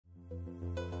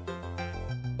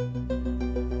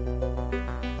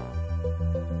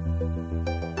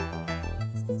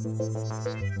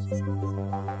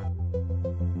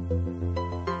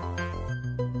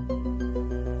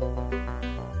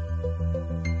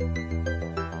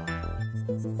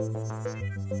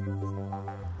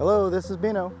Hello, this is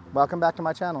Bino. Welcome back to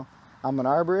my channel. I'm an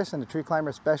arborist and a tree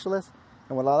climber specialist,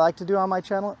 and what I like to do on my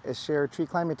channel is share tree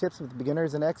climbing tips with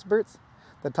beginners and experts.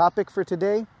 The topic for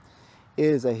today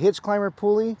is a hitch climber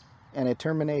pulley and a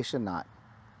termination knot.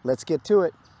 Let's get to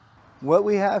it. What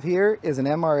we have here is an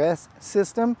MRS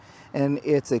system, and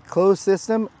it's a closed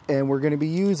system, and we're going to be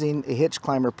using a hitch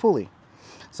climber pulley.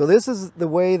 So this is the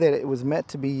way that it was meant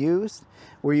to be used,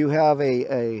 where you have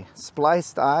a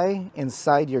spliced eye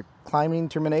inside your climbing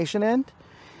termination end,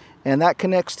 and that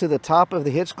connects to the top of the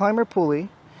hitch climber pulley,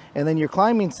 and then your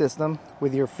climbing system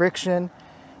with your friction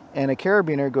and a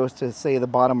carabiner goes to, say, the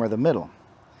bottom or the middle.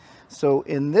 So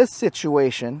in this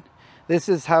situation, this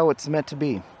is how it's meant to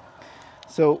be.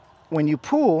 So when you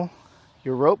pull,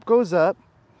 your rope goes up,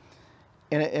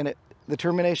 and the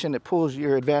termination, it pulls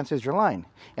your, advances your line.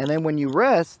 And then when you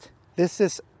rest, this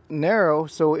is narrow,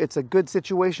 so it's a good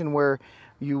situation where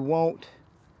you won't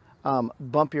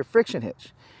bump your friction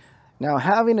hitch. Now,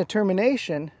 having a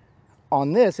termination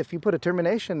on this, if you put a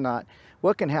termination knot,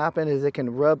 what can happen is it can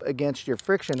rub against your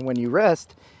friction. When you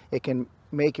rest, it can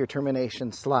make your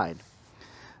termination slide.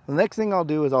 The next thing I'll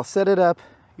do is I'll set it up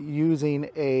using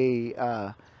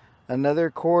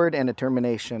another cord and a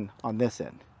termination on this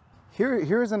end.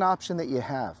 Here's an option that you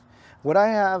have. What I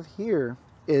have here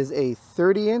is a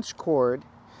 30-inch cord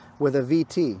with a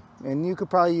VT, and you could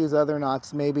probably use other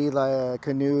knots, maybe like a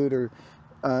Canute or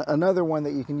another one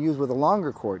that you can use with a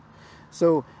longer cord.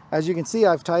 So as you can see,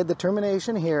 I've tied the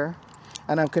termination here,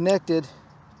 and I'm connected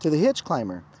to the hitch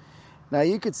climber. Now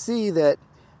you could see that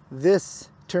this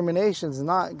termination is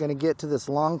not going to get to this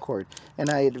long cord, and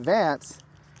I advance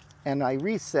and I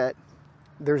reset.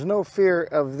 There's no fear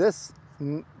of this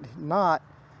knot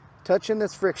touching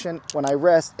this friction when I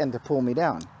rest and to pull me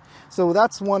down. So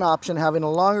that's one option, having a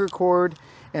longer cord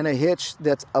and a hitch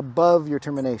that's above your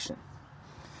termination.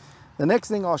 The next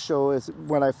thing I'll show is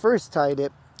when I first tied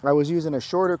it, I was using a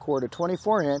shorter cord, a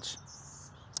 24-inch,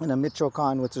 and a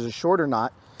Michoacán, which is a shorter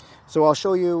knot. So I'll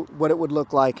show you what it would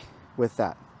look like with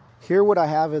that. Here what I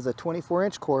have is a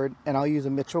 24-inch cord, and I'll use a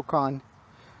Michoacán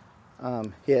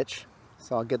hitch.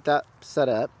 So I'll get that set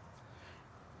up.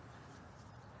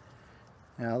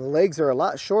 Now the legs are a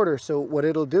lot shorter, so what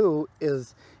it'll do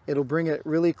is it'll bring it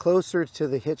really closer to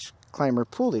the hitch climber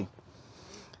pulley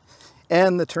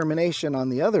and the termination on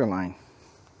the other line.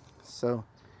 So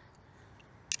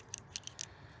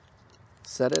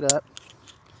set it up.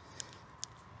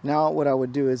 Now what I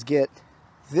would do is get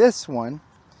this one,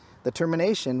 the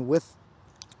termination, with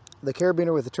the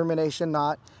carabiner with the termination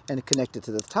knot, and connect it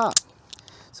to the top.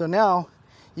 So now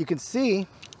you can see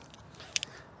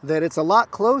that it's a lot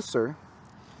closer.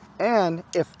 And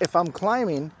if I'm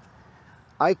climbing,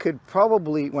 I could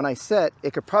probably, when I set,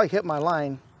 it could probably hit my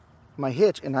line, my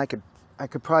hitch, and I could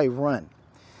probably run.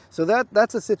 So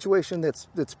that's a situation that's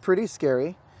pretty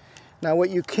scary. Now what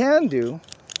you can do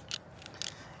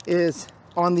is,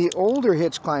 on the older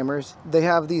hitch climbers, they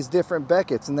have these different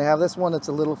beckets, and they have this one that's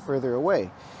a little further away.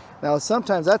 Now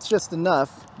sometimes that's just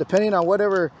enough, depending on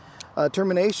whatever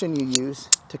termination you use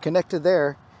to connect to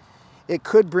there. It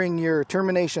could bring your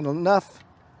termination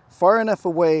far enough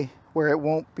away where it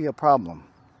won't be a problem.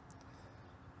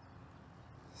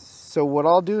 So what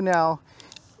I'll do now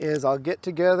is I'll get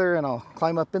together and I'll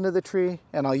climb up into the tree,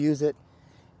 and I'll use it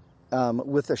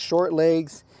with the short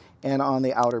legs and on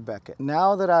the outer becket.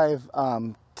 Now that I've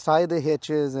tied the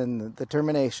hitches and the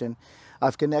termination,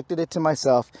 I've connected it to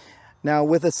myself. Now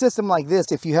with a system like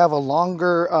this, if you have a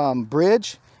longer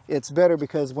bridge, it's better,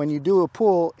 because when you do a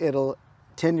pull, it'll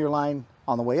tend your line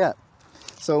on the way up.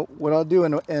 So what I'll do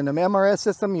in an MRS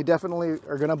system, you definitely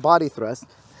are going to body thrust.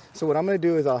 So what I'm going to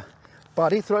do is I'll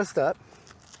body thrust up.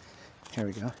 Here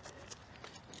we go.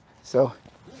 So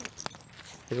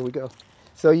here we go.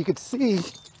 So you could see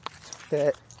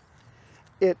that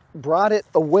it brought it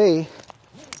away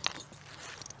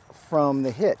from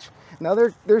the hitch. Now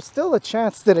there's still a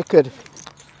chance that it could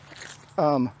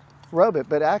rub it,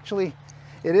 but actually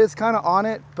it is kind of on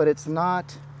it, but it's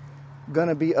not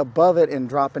gonna be above it and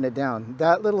dropping it down.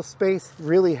 That little space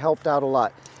really helped out a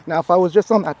lot. Now if I was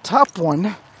just on that top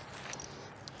one,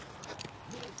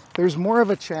 there's more of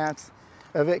a chance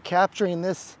of it capturing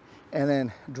this and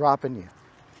then dropping you.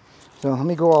 So let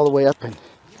me go all the way up, and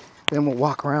then we'll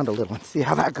walk around a little and see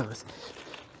how that goes.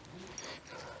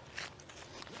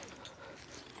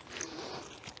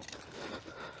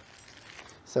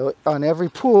 So on every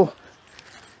pull,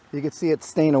 you can see it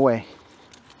staying away.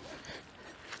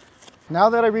 Now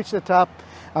that I reach the top,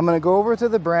 I'm going to go over to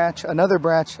the branch, another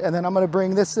branch, and then I'm going to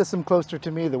bring this system closer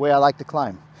to me the way I like to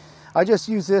climb. I just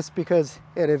use this because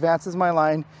it advances my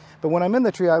line, but when I'm in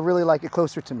the tree, I really like it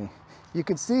closer to me. you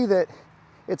can see that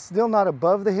it's still not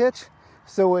above the hitch,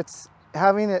 so it's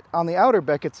having it on the outer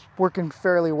beck, it's working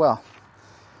fairly well.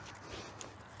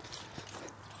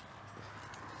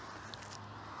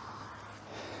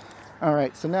 All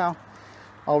right, so now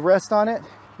I'll rest on it.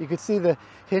 You can see the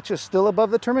hitch is still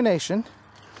above the termination.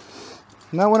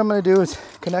 Now what I'm going to do is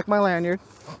connect my lanyard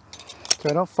so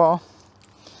I don't fall,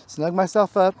 snug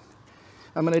myself up.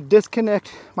 I'm going to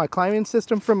disconnect my climbing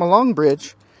system from my long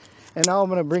bridge, and now I'm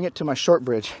going to bring it to my short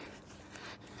bridge.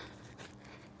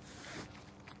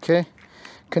 Okay,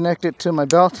 connect it to my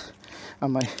belt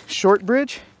on my short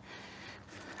bridge.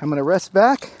 I'm going to rest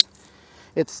back.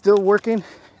 It's still working.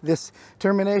 This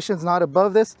termination's not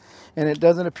above this, and it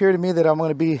doesn't appear to me that I'm going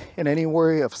to be in any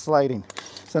worry of sliding.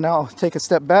 So now I'll take a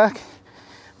step back,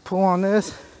 pull on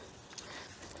this.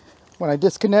 When I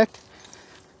disconnect,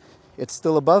 it's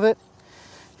still above it,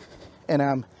 and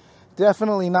I'm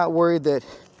definitely not worried that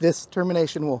this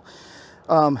termination will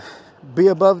be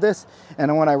above this,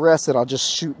 and when I rest it, I'll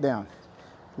just shoot down.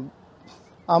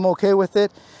 I'm okay with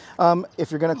it. If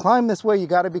you're going to climb this way, you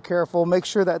got to be careful. Make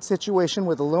sure that situation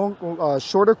with a long,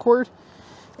 shorter cord.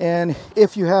 And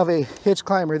if you have a hitch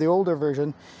climber, the older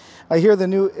version, I hear the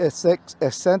new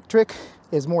eccentric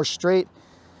is more straight,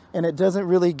 and it doesn't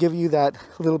really give you that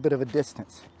little bit of a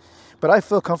distance. But I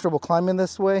feel comfortable climbing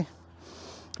this way.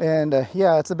 And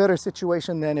yeah, it's a better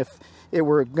situation than if it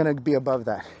were going to be above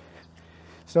that.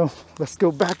 So let's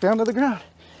go back down to the ground.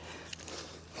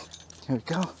 Here we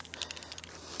go.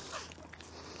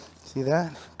 See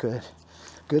that? Good.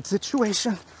 Good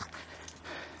situation.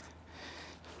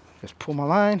 Just pull my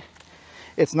line.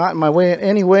 It's not in my way in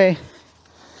any way.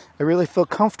 I really feel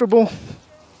comfortable.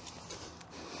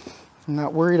 I'm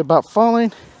not worried about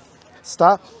falling.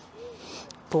 Stop.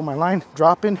 Pull my line,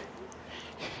 dropping.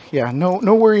 Yeah,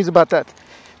 no worries about that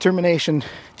termination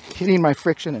hitting my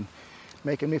friction and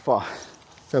making me fall.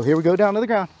 So here we go down to the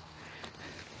ground.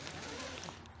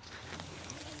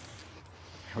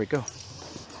 Here we go.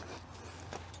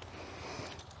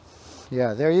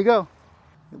 Yeah, there you go.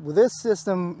 With this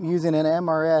system using an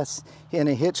MRS and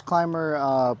a hitch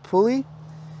climber pulley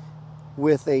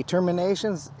with a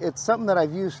terminations, it's something that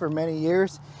I've used for many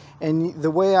years. And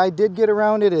the way I did get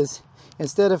around it is,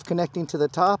 instead of connecting to the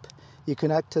top, you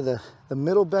connect to the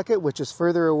middle becket, which is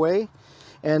further away.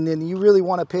 And then you really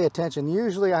want to pay attention.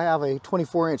 Usually I have a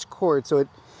 24-inch cord, so it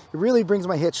really brings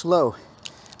my hitch low.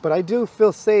 But I do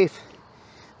feel safe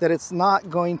that it's not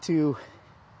going to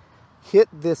hit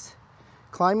this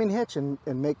climbing hitch and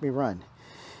make me run.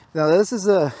 Now this is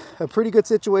a pretty good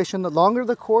situation. The longer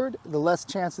the cord, the less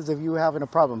chances of you having a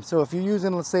problem. So if you're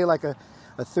using, let's say, like a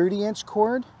 30-inch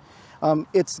cord,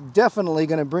 it's definitely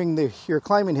going to bring your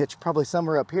climbing hitch probably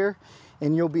somewhere up here,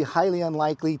 and you'll be highly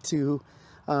unlikely to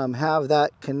have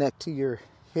that connect to your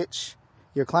hitch,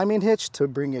 your climbing hitch, to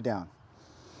bring you down.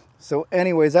 So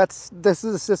anyways, this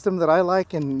is a system that I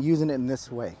like, and using it in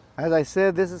this way. As I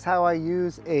said, this is how I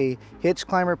use a hitch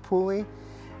climber pulley,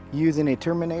 using a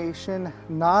termination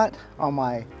knot on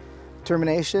my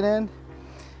termination end.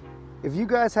 If you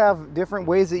guys have different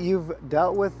ways that you've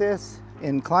dealt with this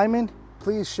in climbing,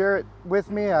 please share it with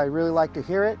me. I really like to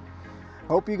hear it.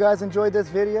 Hope you guys enjoyed this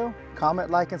video. Comment,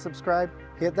 like, and subscribe.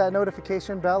 Hit that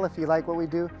notification bell if you like what we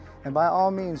do. And by all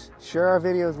means, share our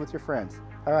videos with your friends.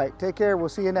 All right, take care. We'll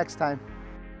see you next time.